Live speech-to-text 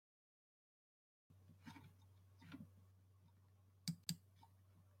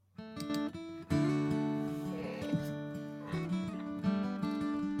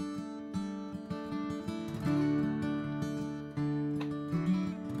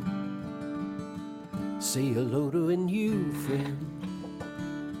Say hello to a new friend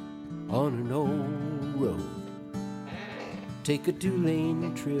on an old road. Take a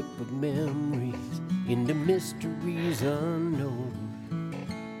two-lane trip of memories into mysteries unknown.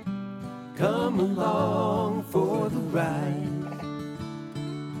 Come along for the ride.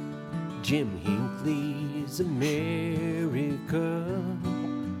 Jim Hinckley's America.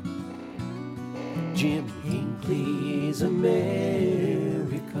 Jim Hinckley's America.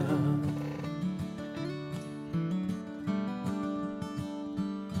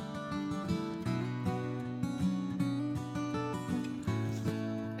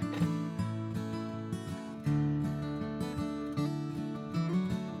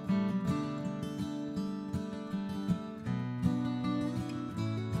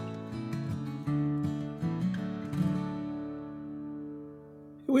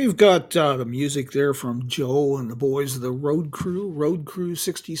 We've got the music there from Joe and the boys of the Road Crew,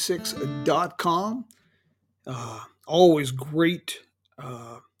 roadcrew66.com. Always great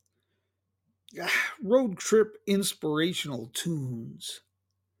uh, road trip inspirational tunes.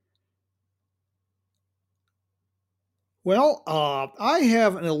 Well, I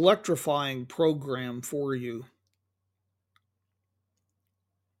have an electrifying program for you.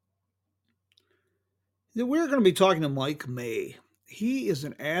 We're going to be talking to Mike May. He is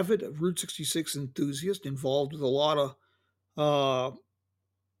an avid Route 66 enthusiast involved with uh, a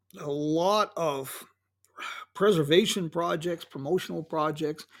lot of preservation projects, promotional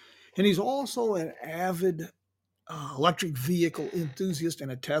projects, and he's also an avid electric vehicle enthusiast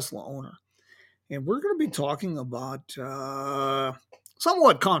and a Tesla owner. And we're going to be talking about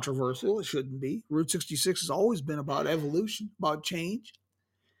somewhat controversial. It shouldn't be. Route 66 has always been about evolution, about change,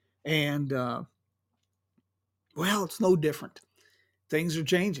 and well, it's no different. Things are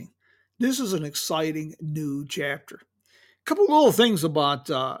changing. This is an exciting new chapter. A couple little things about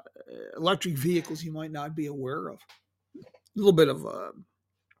electric vehicles you might not be aware of. A little bit of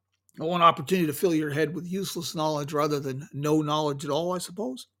one opportunity to fill your head with useless knowledge rather than no knowledge at all, I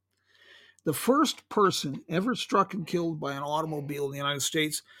suppose. The first person ever struck and killed by an automobile in the United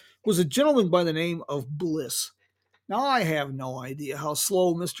States was a gentleman by the name of Bliss. Now, I have no idea how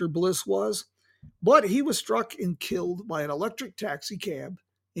slow Mr. Bliss was, but he was struck and killed by an electric taxi cab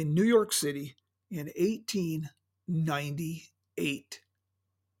in New York City in 1898.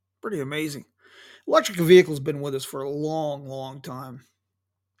 Pretty amazing. Electric vehicles been with us for a long, long time.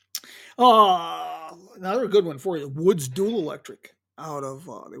 Another good one for you. Woods Dual Electric.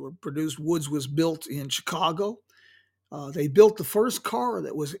 They were produced. Woods was built in Chicago. They built the first car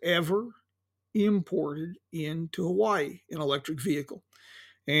that was ever imported into Hawaii, an electric vehicle.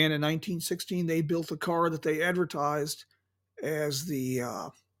 And in 1916, they built a car that they advertised as the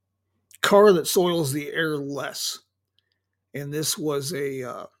car that soils the air less. And this was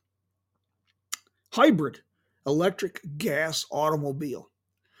a hybrid electric gas automobile.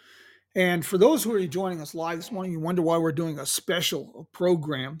 And for those who are joining us live this morning, you wonder why we're doing a special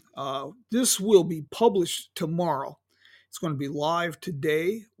program. This will be published tomorrow. It's going to be live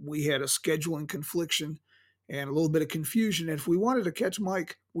today. We had a scheduling confliction and a little bit of confusion. And if we wanted to catch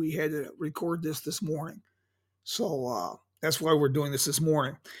Mike, we had to record this morning. So that's why we're doing this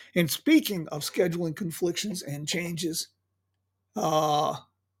morning. And speaking of scheduling conflictions and changes, uh,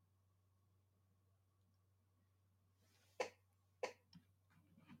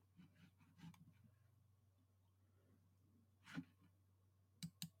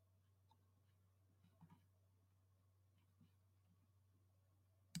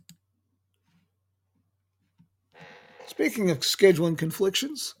 speaking of scheduling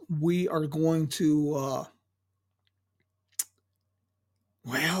conflictions, we are going to,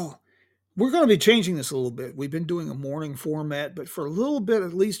 well, we're going to be changing this a little bit. We've been doing a morning format, but for a little bit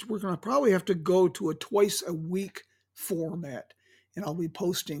at least, we're going to probably have to go to a twice a week format. And I'll be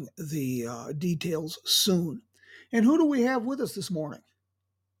posting the details soon. And who do we have with us this morning?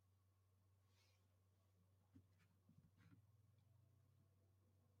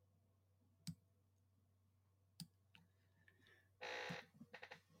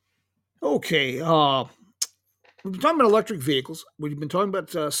 Okay, we've been talking about electric vehicles. We've been talking about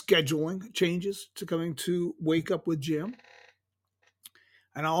scheduling changes to coming to Wake Up with Jim.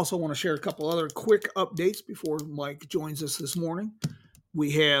 And I also want to share a couple other quick updates before Mike joins us this morning. We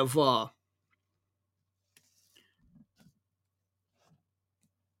have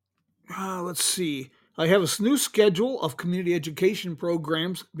let's see. I have a new schedule of community education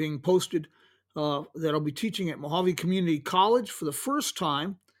programs being posted that I'll be teaching at Mojave Community College for the first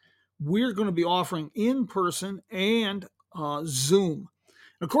time. We're going to be offering in person and Zoom.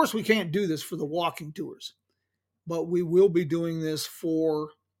 And of course, we can't do this for the walking tours, but we will be doing this for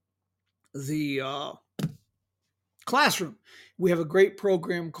the classroom. We have a great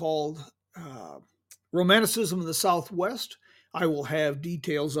program called uh, Romanticism in the Southwest. I will have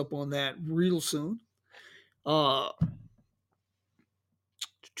details up on that real soon. Uh,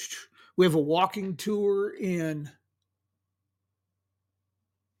 we have a walking tour in.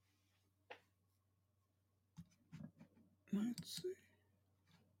 Let's see.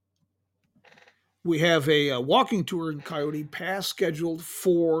 We have a walking tour in Coyote Pass scheduled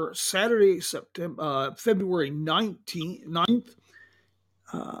for Saturday, February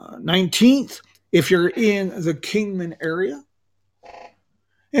 19th, if you're in the Kingman area.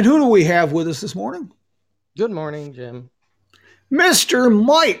 And who do we have with us this morning? Good morning, Jim. Mr.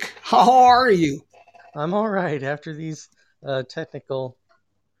 Mike, how are you? I'm all right after these technical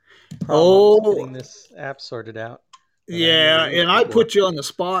problems getting this app sorted out. Yeah, and I put you on the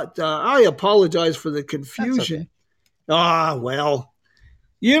spot. I apologize for the confusion. Well,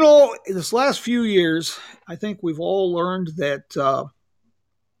 this last few years, I think we've all learned that,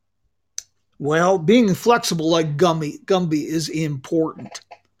 being flexible like Gumby is important.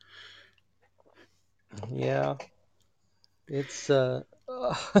 Yeah, it's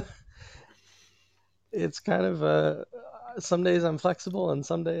it's kind of some days I'm flexible and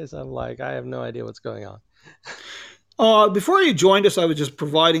some days I'm like I have no idea what's going on. Before you joined us, I was just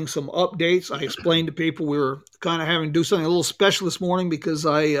providing some updates. I explained to people we were kind of having to do something a little special this morning because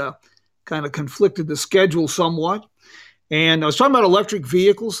I kind of conflicted the schedule somewhat. And I was talking about electric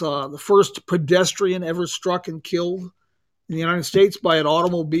vehicles. The first pedestrian ever struck and killed in the United States by an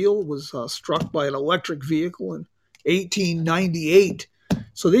automobile was struck by an electric vehicle in 1898.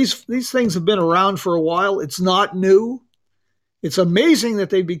 So these things have been around for a while. It's not new. It's amazing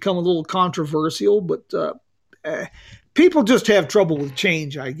that they've become a little controversial, but people just have trouble with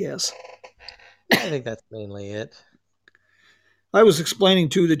change, I guess. I think that's mainly it. I was explaining,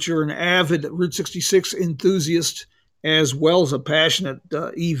 too, that you're an avid Route 66 enthusiast as well as a passionate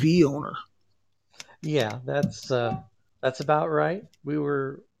EV owner. Yeah, that's about right.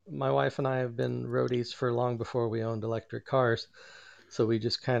 My wife and I have been roadies for long before we owned electric cars. So we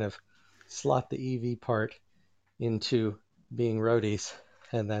just kind of slot the EV part into being roadies,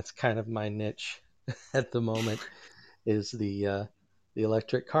 and that's kind of my niche at the moment is the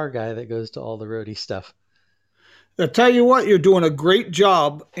electric car guy that goes to all the roadie stuff. I tell you what, you're doing a great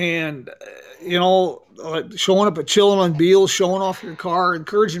job, and showing up at Chillin' on Beals, showing off your car,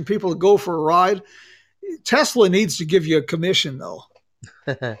 encouraging people to go for a ride. Tesla needs to give you a commission, though.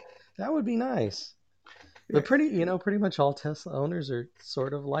 That would be nice. But pretty much all Tesla owners are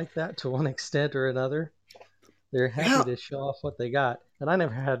sort of like that to one extent or another. They're happy to show off what they got. And I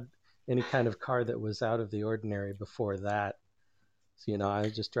never had any kind of car that was out of the ordinary before that. So, I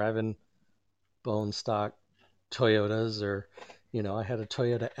was just driving bone stock Toyotas or, I had a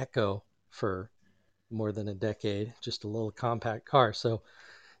Toyota Echo for more than a decade, just a little compact car. So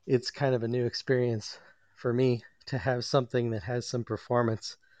it's kind of a new experience for me to have something that has some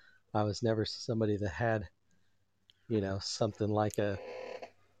performance. I was never somebody that had, something like a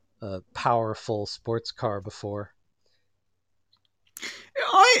powerful sports car before.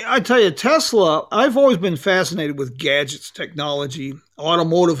 I tell you, Tesla, I've always been fascinated with gadgets, technology,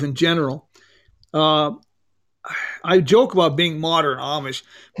 automotive in general. I joke about being modern Amish.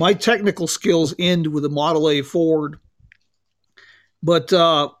 My technical skills end with a Model A Ford. But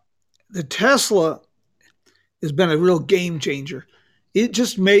the Tesla has been a real game changer. It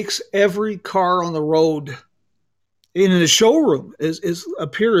just makes every car on the road in the showroom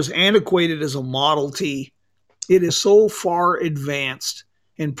appear as antiquated as a Model T. It is so far advanced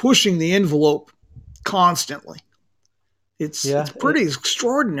and pushing the envelope constantly. It's pretty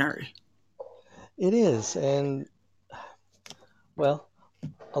extraordinary. It is, and well,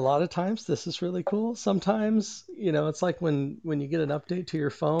 a lot of times this is really cool. Sometimes, it's like when you get an update to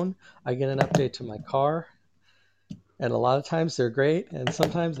your phone, I get an update to my car, and a lot of times they're great, and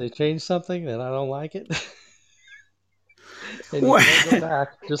sometimes they change something and I don't like it. And you can't go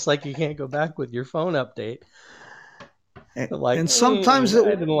back, just like you can't go back with your phone update. And sometimes I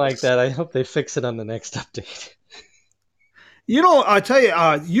didn't like that. I hope they fix it on the next update. I tell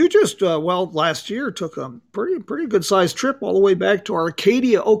you, you just last year took a pretty good sized trip all the way back to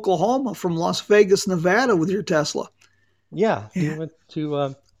Arcadia, Oklahoma, from Las Vegas, Nevada, with your Tesla. Yeah, we went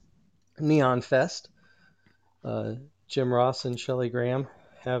to Neon Fest. Jim Ross and Shelley Graham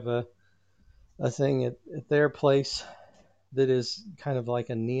have a thing at their place that is kind of like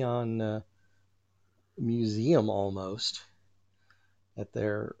a neon museum almost at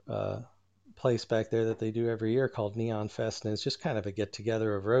their place back there that they do every year called Neon Fest, and it's just kind of a get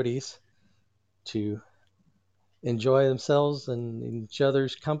together of roadies to enjoy themselves and each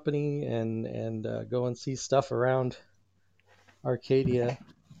other's company and go and see stuff around Arcadia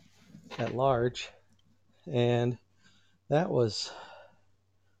at large. And that was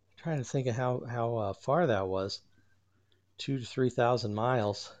trying to think of how far that was, 2 to 3 thousand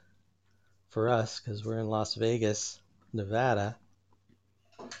miles for us because we're in Las Vegas, Nevada,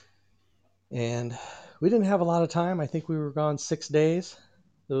 and we didn't have a lot of time. I think we were gone 6 days.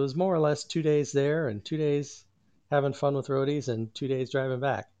 It was more or less 2 days there and 2 days having fun with roadies and 2 days driving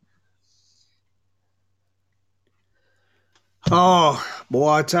back. Oh, boy,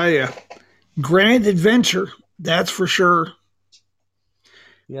 I tell you, grand adventure, that's for sure.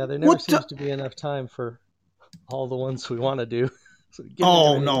 Yeah, there never What? seems to be enough time for all the ones we want to do. So get into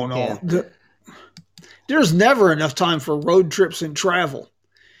Oh, anything no, we no. can. There's never enough time for road trips and travel.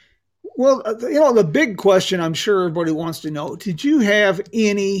 Well, the big question I'm sure everybody wants to know: did you have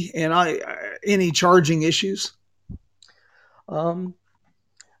any charging issues? Um,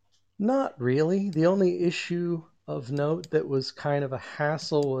 Not really. The only issue of note that was kind of a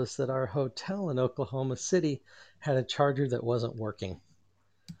hassle was that our hotel in Oklahoma City had a charger that wasn't working.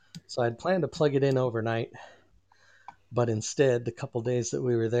 So I'd planned to plug it in overnight, but instead, the couple days that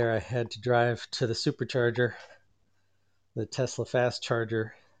we were there, I had to drive to the supercharger, the Tesla fast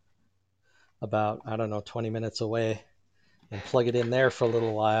charger, about, I don't know, 20 minutes away, and plug it in there for a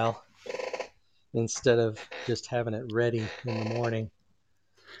little while instead of just having it ready in the morning.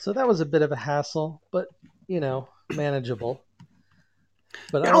 So that was a bit of a hassle, but, manageable.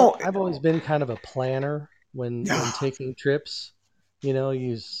 But You know, I've always been kind of a planner when yeah. taking trips.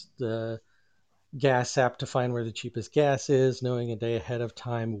 Use the gas app to find where the cheapest gas is, knowing a day ahead of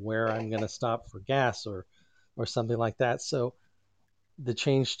time where I'm going to stop for gas or something like that. So the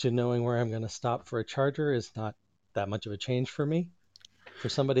change to knowing where I'm going to stop for a charger is not that much of a change for me. For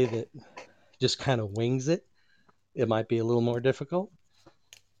somebody that just kind of wings it, it might be a little more difficult.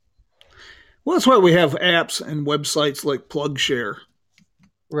 Well, that's why we have apps and websites like PlugShare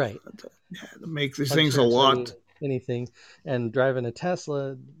Right. to make these things a PlugShare will tell lot. you anything. And driving a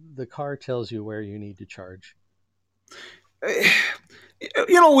Tesla, the car tells you where you need to charge.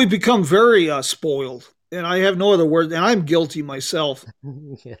 We've become very spoiled, and I have no other word. And I'm guilty myself.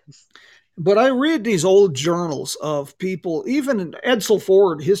 Yes. But I read these old journals of people, even Edsel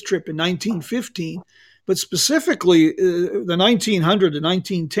Ford, his trip in 1915, but specifically the 1900 to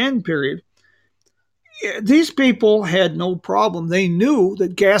 1910 period. These people had no problem. They knew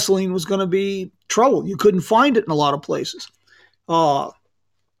that gasoline was going to be trouble. You couldn't find it in a lot of places. Uh,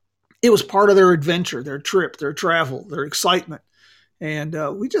 it was part of their adventure, their trip, their travel, their excitement. And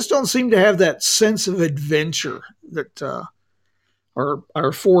we just don't seem to have that sense of adventure that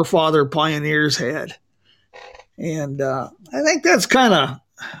our forefather pioneers had. And I think that's kind of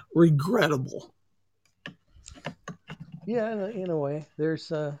regrettable. Yeah, in a way.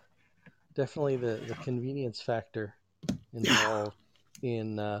 There's definitely the convenience factor involved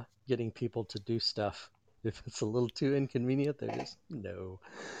in getting people to do stuff. If it's a little too inconvenient, they're just no.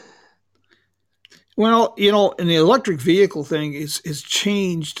 Well, and the electric vehicle thing is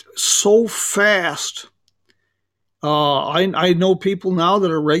changed so fast. I know people now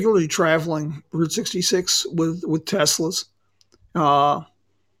that are regularly traveling Route 66 with Teslas. Uh,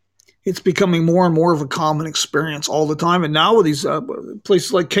 it's becoming more and more of a common experience all the time. And now with these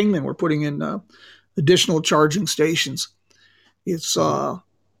places like Kingman, we're putting in additional charging stations. It's Mhm. uh,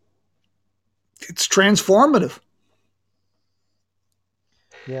 it's transformative.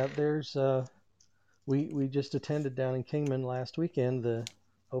 Yeah, there's we just attended down in Kingman last weekend the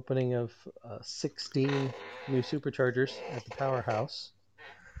opening of 16 new superchargers at the powerhouse.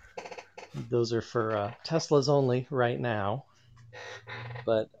 Those are for Teslas only right now,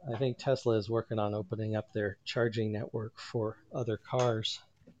 but I think Tesla is working on opening up their charging network for other cars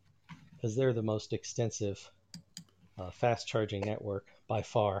because they're the most extensive fast charging network by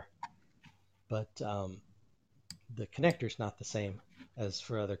far. But the connector's not the same as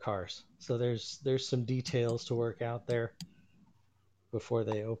for other cars, so there's some details to work out there before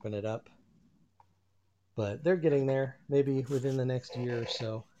they open it up. But they're getting there, maybe within the next year or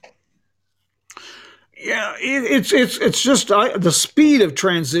so. Yeah, it's just the speed of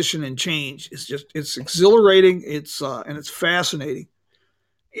transition and change is just it's exhilarating. And it's fascinating.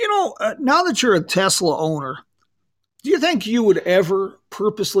 Now that you're a Tesla owner, do you think you would ever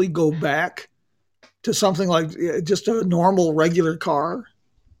purposely go back to something like just a normal regular car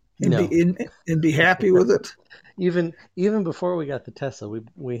and be No, and be happy with it? even before we got the Tesla,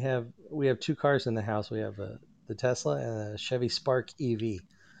 we have two cars in the house. We have the Tesla and a Chevy Spark EV,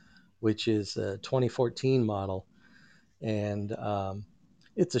 which is a 2014 model, and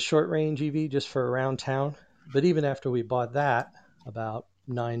it's a short range EV just for around town. but even after we bought that, about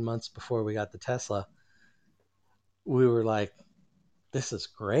 9 months before we got the Tesla, we were like, this is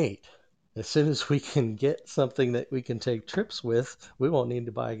great. As soon as we can get something that we can take trips with, we won't need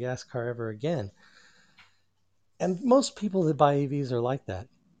to buy a gas car ever again. And most people that buy EVs are like that.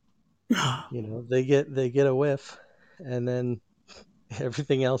 They get a whiff, and then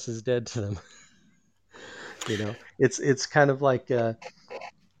everything else is dead to them. It's kind of like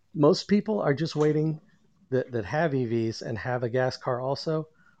most people are just waiting that have EVs and have a gas car also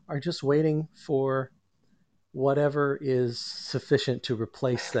are just waiting for whatever is sufficient to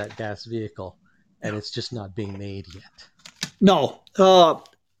replace that gas vehicle, and it's just not being made yet. No,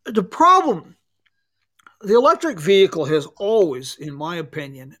 the problem, the electric vehicle has always, in my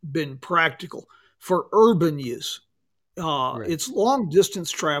opinion, been practical for urban use. Right. It's long distance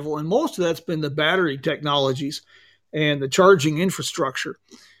travel, and most of that's been the battery technologies and the charging infrastructure.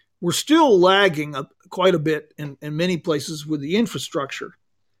 We're still lagging quite a bit in many places with the infrastructure.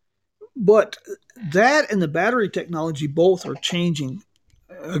 But that and the battery technology both are changing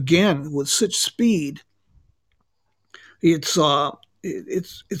again with such speed. It's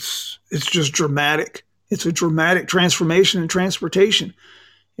it's just dramatic. It's a dramatic transformation in transportation.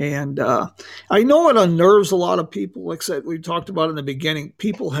 And I know it unnerves a lot of people. Like I said, we talked about in the beginning,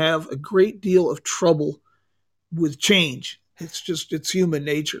 people have a great deal of trouble with change. It's human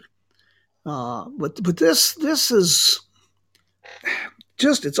nature. But this is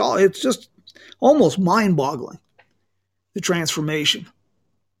it's just almost mind boggling, the transformation.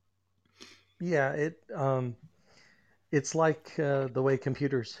 Yeah, it's like the way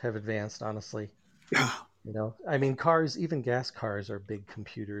computers have advanced, honestly. Yeah, I mean, cars, even gas cars, are big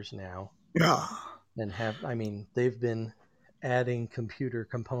computers now, yeah, and they've been adding computer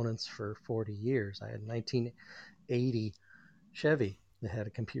components for 40 years. I had a 1980 Chevy that had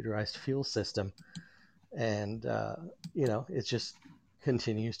a computerized fuel system, and it just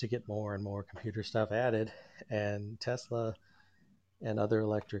continues to get more and more computer stuff added, and Tesla and other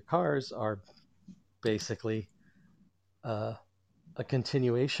electric cars are basically uh, a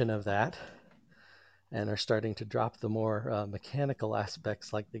continuation of that, and are starting to drop the more mechanical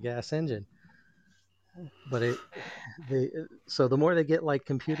aspects like the gas engine. But so the more they get like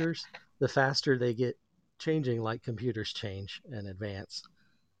computers, the faster they get changing like computers change and advance.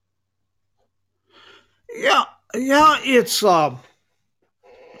 yeah, yeah. It's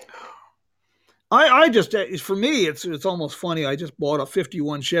I just for me it's almost funny. I just bought a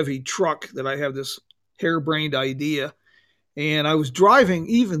 '51 Chevy truck that I have this harebrained idea, and I was driving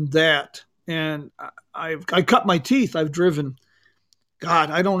even that, and I cut my teeth. I've driven,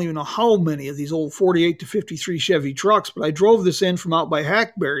 God, I don't even know how many of these old 48 to 53 Chevy trucks, but I drove this in from out by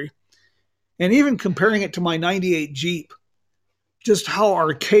Hackberry, and even comparing it to my '98 Jeep, just how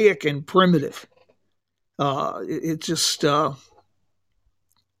archaic and primitive. It just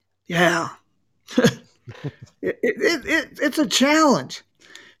yeah, it's a challenge.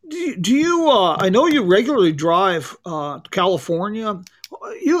 Do you I know you regularly drive to California.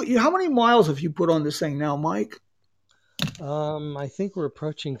 You how many miles have you put on this thing now, Mike? I think we're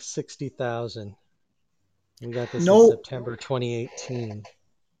approaching 60,000. We got this in No, September 2018.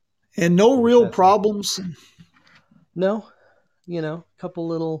 and no And real Tesla. problems. No, a couple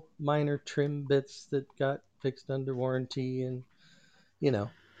little minor trim bits that got fixed under warranty, and you know,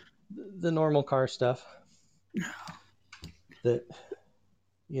 the normal car stuff that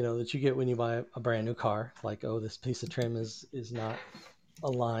that you get when you buy a brand new car, like, oh, this piece of trim is not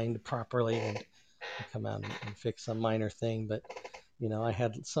aligned properly, and you come out and fix some minor thing. But I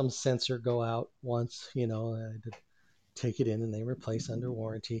had some sensor go out once. I had to take it in and they replace under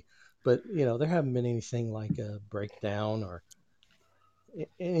warranty. But there haven't been anything like a breakdown or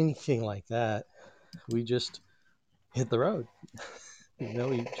anything like that. We just hit the road.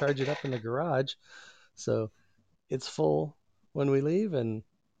 We charge it up in the garage, so it's full when we leave, and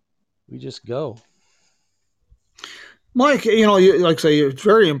we just go. Mike, like I say, it's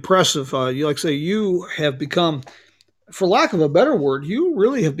very impressive. You like I say, you have become, for lack of a better word, you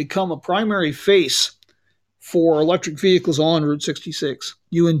really have become a primary face for electric vehicles on Route 66.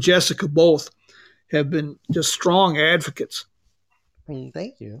 You and Jessica both have been just strong advocates.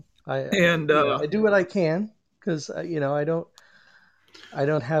 Thank you. I And do what I can, because I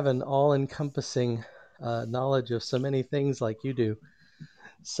don't have an all-encompassing knowledge of so many things like you do.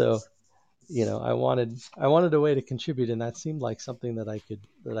 So I wanted a way to contribute, and that seemed like something that I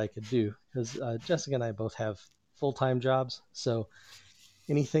could do, because Jessica and I both have full-time jobs. So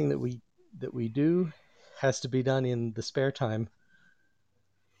anything that we do has to be done in the spare time.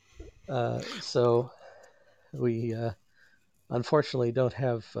 So we unfortunately don't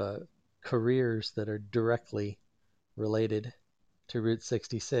have careers that are directly related to Route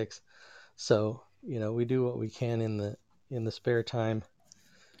 66. So, we do what we can in the spare time,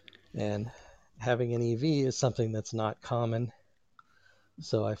 and having an EV is something that's not common.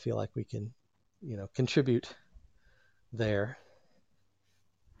 So I feel like we can, contribute there.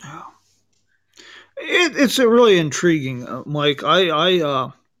 It's a really intriguing, Mike.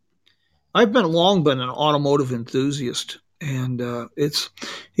 I've long been an automotive enthusiast, and it's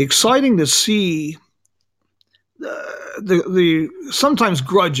exciting to see the sometimes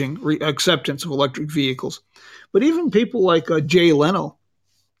grudging acceptance of electric vehicles. But even people like Jay Leno,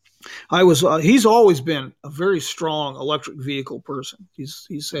 he's always been a very strong electric vehicle person.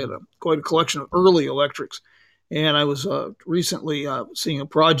 He's had quite a collection of early electrics, and I was recently seeing a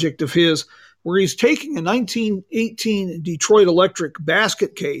project of his where he's taking a 1918 Detroit Electric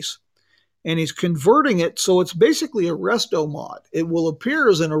basket case and he's converting it so it's basically a resto mod. It will appear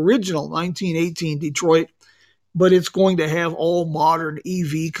as an original 1918 Detroit, but it's going to have all modern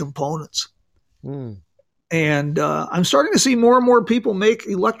EV components. Mm. And I'm starting to see more and more people make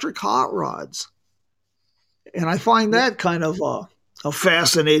electric hot rods. And I find that kind of a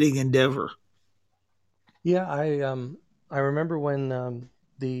fascinating endeavor. Yeah, I remember when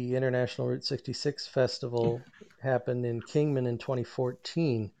the International Route 66 Festival happened in Kingman in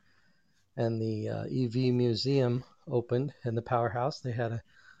 2014, and the EV Museum opened in the Powerhouse. They had a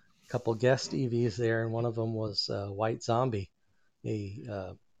couple guest EVs there, and one of them was White Zombie,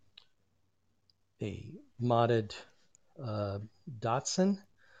 a modded Datsun.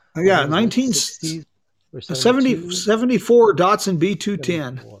 Yeah, Late 60s or 72. 74 Datsun B210.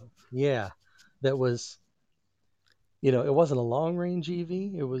 74. Yeah, that was, it wasn't a long range EV.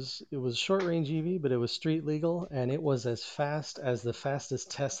 It was short range EV, but it was street legal, and it was as fast as the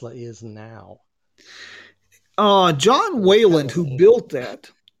fastest Tesla is now. John Wayland, who built that,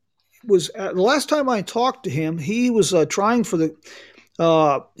 was the last time I talked to him. He was trying for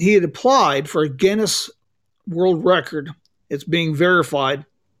he had applied for a Guinness World Record. It's being verified.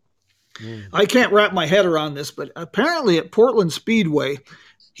 I can't wrap my head around this, but apparently at Portland Speedway,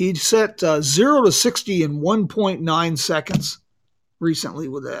 he set 0 to 60 in 1.9 seconds recently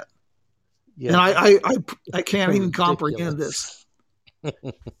with that. Yeah, and I can't even comprehend this.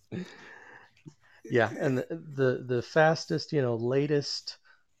 Yeah, and the fastest, latest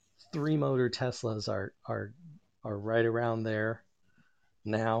 3-motor Teslas are right around there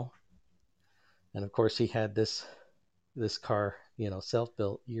now. And of course, he had this car,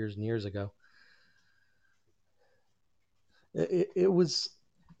 self-built years and years ago.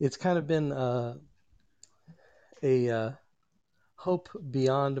 It's kind of been a hope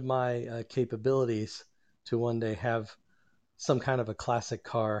beyond my capabilities to one day have some kind of a classic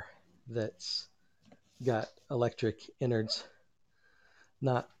car that's got electric innards,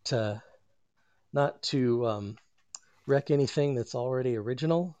 not to wreck anything that's already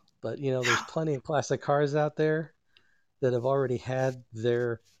original, but there's plenty of classic cars out there that have already had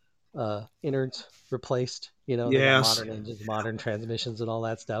their innards replaced. They got modern engines, modern transmissions, and all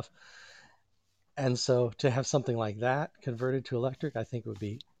that stuff. And so to have something like that converted to electric, I think would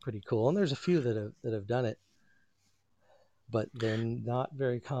be pretty cool. And there's a few that have done it, but they're not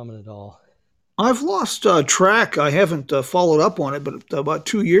very common at all. I've lost track. I haven't followed up on it, but about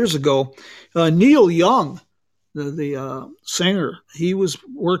 2 years ago, Neil Young, the singer, he was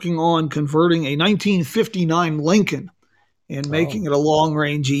working on converting a 1959 Lincoln and making it a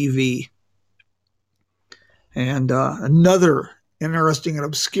long-range EV. And another interesting and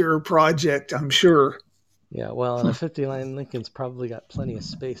obscure project, I'm sure. Yeah, well, and a 59 Lincoln's probably got plenty of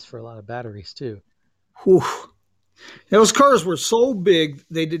space for a lot of batteries, too. Whew. Those cars were so big,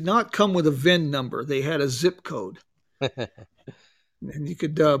 they did not come with a VIN number. They had a zip code. And you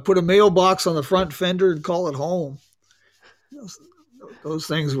could put a mailbox on the front fender and call it home. Those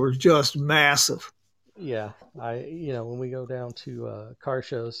things were just massive. Yeah, when we go down to car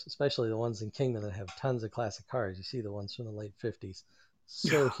shows, especially the ones in Kingman that have tons of classic cars, you see the ones from the late 50s.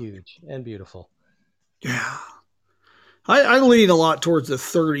 So huge and beautiful. Yeah. I lean a lot towards the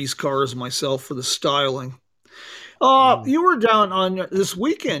 30s cars myself for the styling. You were down on this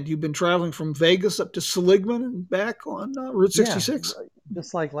weekend. You've been traveling from Vegas up to Seligman and back on Route 66. Yeah,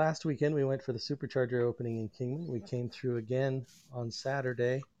 just like last weekend, we went for the supercharger opening in Kingman. We came through again on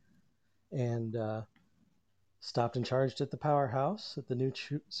Saturday and stopped and charged at the Powerhouse at the new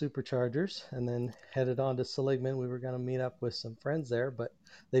superchargers, and then headed on to Seligman. We were going to meet up with some friends there, but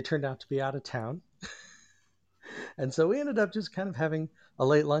they turned out to be out of town. And so we ended up just kind of having a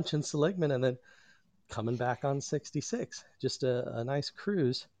late lunch in Seligman and then coming back on 66. Just a nice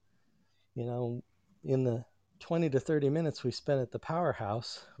cruise, in the 20 to 30 minutes we spent at the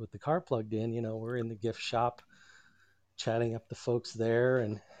powerhouse with the car plugged in, we're in the gift shop chatting up the folks there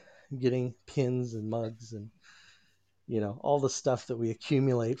and getting pins and mugs and, all the stuff that we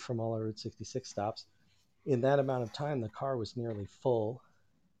accumulate from all our Route 66 stops. In that amount of time, the car was nearly full.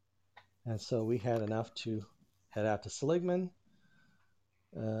 And so we had enough to head out to Seligman,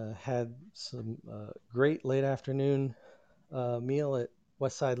 had some great late afternoon meal at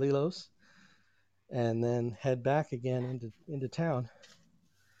Westside Lilo's, and then head back again into town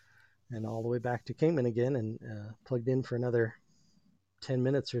and all the way back to Kingman again, and plugged in for another 10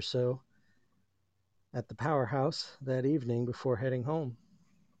 minutes or so at the powerhouse that evening before heading home.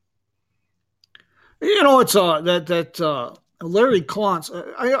 It's Larry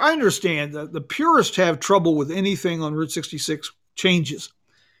Klontz. I understand that the purists have trouble with anything on Route 66 changes,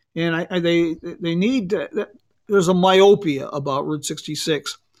 and they need there's a myopia about Route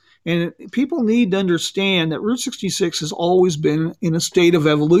 66, and people need to understand that Route 66 has always been in a state of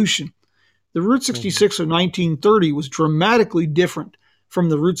evolution. The Route 66 of 1930 was dramatically different from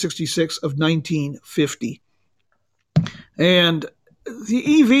the Route 66 of 1950, and the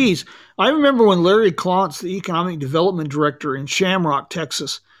EVs. I remember when Larry Klontz, the economic development director in Shamrock,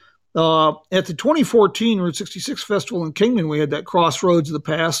 Texas, at the 2014 Route 66 Festival in Kingman, we had that Crossroads of the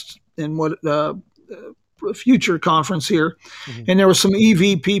Past and future conference here. Mm-hmm. And there were some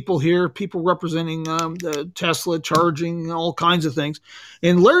EV people here, people representing the Tesla charging, all kinds of things.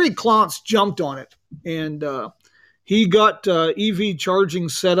 And Larry Klontz jumped on it. And he got EV charging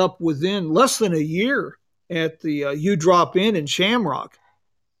set up within less than a year at the U Drop Inn in Shamrock.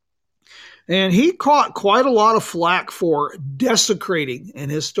 And he caught quite a lot of flack for desecrating an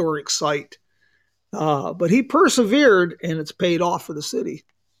historic site. But he persevered, and it's paid off for the city.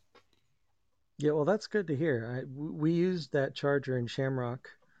 Yeah, well, that's good to hear. We used that charger in Shamrock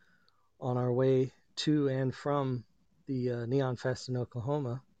on our way to and from the Neon Fest in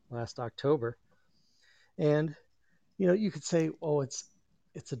Oklahoma last October. And, you could say, oh, it's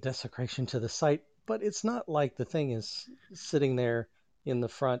a desecration to the site, but it's not like the thing is sitting there in the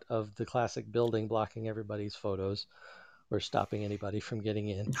front of the classic building blocking everybody's photos or stopping anybody from getting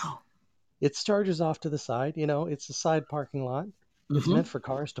in. No. It's chargers off to the side. It's a side parking lot. Mm-hmm. It's meant for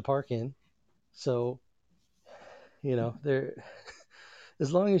cars to park in. So, there,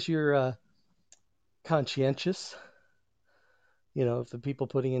 as long as you're conscientious, if the people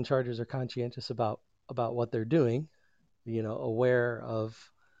putting in chargers are conscientious about what they're doing, aware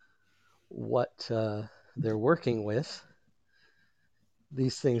of what they're working with,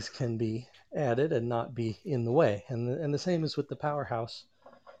 these things can be added and not be in the way. And the same is with the powerhouse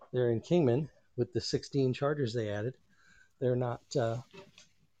there in Kingman with the 16 chargers they added. They're not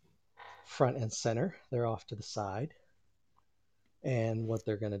front and center. They're off to the side. And what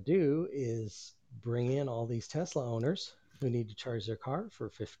they're going to do is bring in all these Tesla owners who need to charge their car for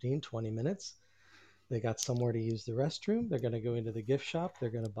 15, 20 minutes. They got somewhere to use the restroom. They're going to go into the gift shop. They're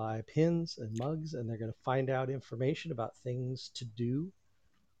going to buy pins and mugs, and they're going to find out information about things to do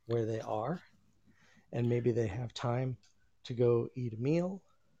where they are. And maybe they have time to go eat a meal,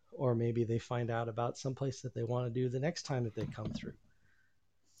 or maybe they find out about someplace that they want to do the next time that they come through.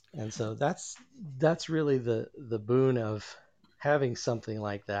 And so that's really the boon of having something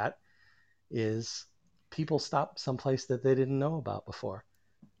like that, is people stop someplace that they didn't know about before,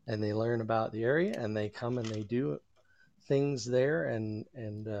 and they learn about the area, and they come and they do things there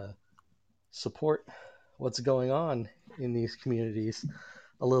and support what's going on in these communities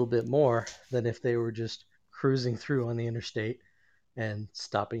a little bit more than if they were just cruising through on the interstate and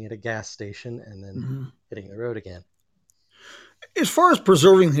stopping at a gas station and then hitting the road again. As far as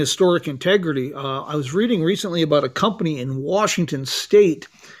preserving historic integrity, I was reading recently about a company in Washington State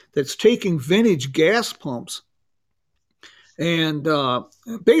that's taking vintage gas pumps and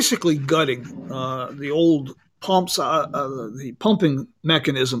basically gutting the old pumps, the pumping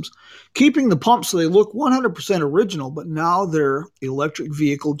mechanisms, keeping the pumps so they look 100% original, but now they're electric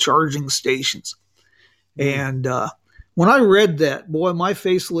vehicle charging stations. And when I read that, boy, my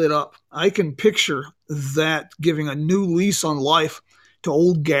face lit up. I can picture that giving a new lease on life to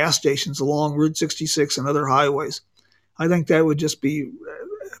old gas stations along Route 66 and other highways. I think that would just be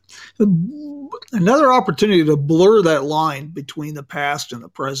another opportunity to blur that line between the past and the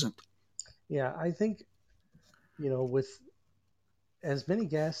present. Yeah, I think, with as many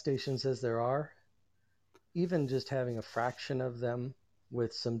gas stations as there are, even just having a fraction of them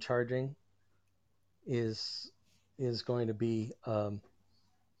with some charging is going to be a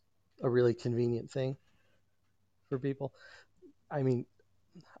really convenient thing for people. I mean,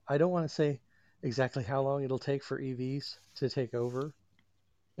 I don't want to say exactly how long it'll take for EVs to take over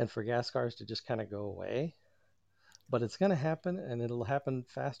and for gas cars to just kind of go away. but it's going to happen, and it'll happen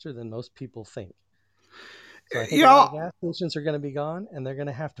faster than most people think. So I think a lot of gas stations are going to be gone, and they're going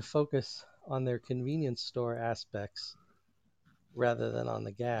to have to focus on their convenience store aspects rather than on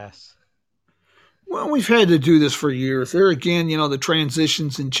the gas. Well, we've had to do this for years. There again, the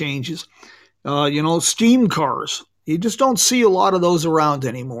transitions and changes. Steam cars. You just don't see a lot of those around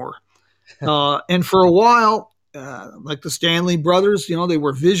anymore. And for a while, like the Stanley brothers, they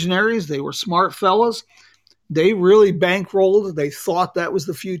were visionaries. They were smart fellas. They really bankrolled. They thought that was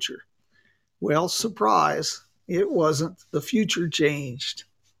the future. Well, surprise, it wasn't. The future changed.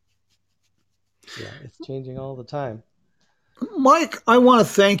 Yeah, it's changing all the time. Mike, I want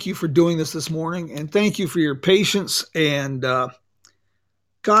to thank you for doing this morning, and thank you for your patience. And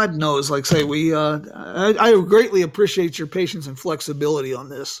God knows, like I say, I greatly appreciate your patience and flexibility on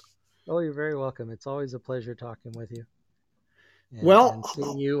this. Oh, you're very welcome. It's always a pleasure talking with you. And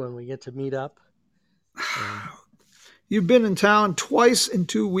seeing you when we get to meet up. You've been in town twice in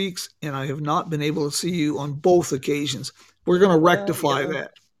 2 weeks, and I have not been able to see you on both occasions. We're going to rectify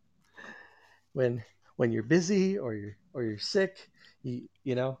that. When you're busy or you're sick,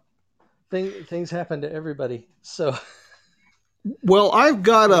 things happen to everybody. So, well, I've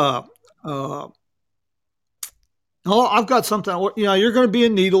got I've got something. You're going to be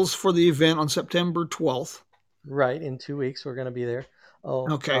in Needles for the event on September 12th. Right, in 2 weeks we're going to be there. Oh,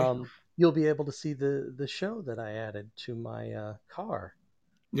 okay. You'll be able to see the show that I added to my car.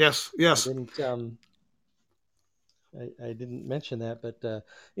 Yes. I didn't mention that, but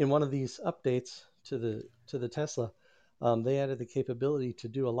in one of these updates to the Tesla, they added the capability to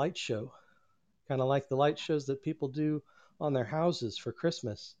do a light show, kind of like the light shows that people do on their houses for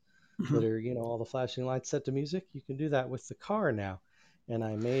Christmas, that are all the flashing lights set to music. You can do that with the car now, and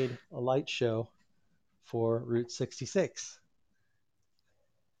I made a light show for Route 66,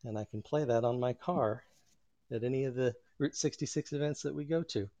 and I can play that on my car at any of the Route 66 events that we go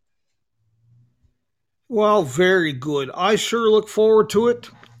to. Well, very good. I sure look forward to it.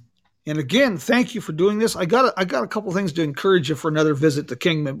 And again, thank you for doing this. I got a couple things to encourage you for another visit to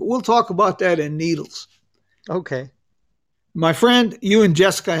Kingman, but we'll talk about that in Needles. Okay. My friend, you and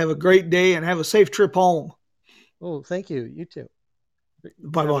Jessica have a great day and have a safe trip home. Oh, thank you. You too.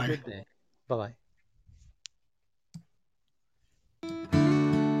 Bye-bye. Have a good day. Bye-bye.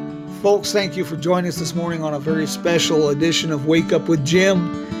 Folks, thank you for joining us this morning on a very special edition of Wake Up with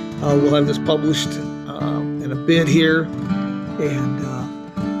Jim. We'll have this published in a bit here. And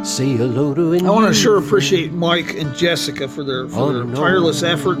say hello to I want to sure appreciate Mike and Jessica for their tireless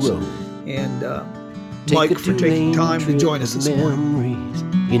efforts. And Mike for taking time to join us this morning.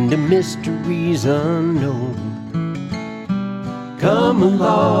 Into mysteries unknown. Come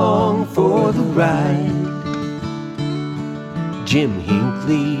along for the ride. Jim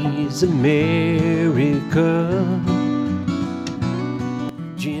Hinckley's America.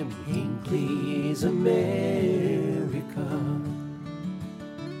 Jim Hinckley's America.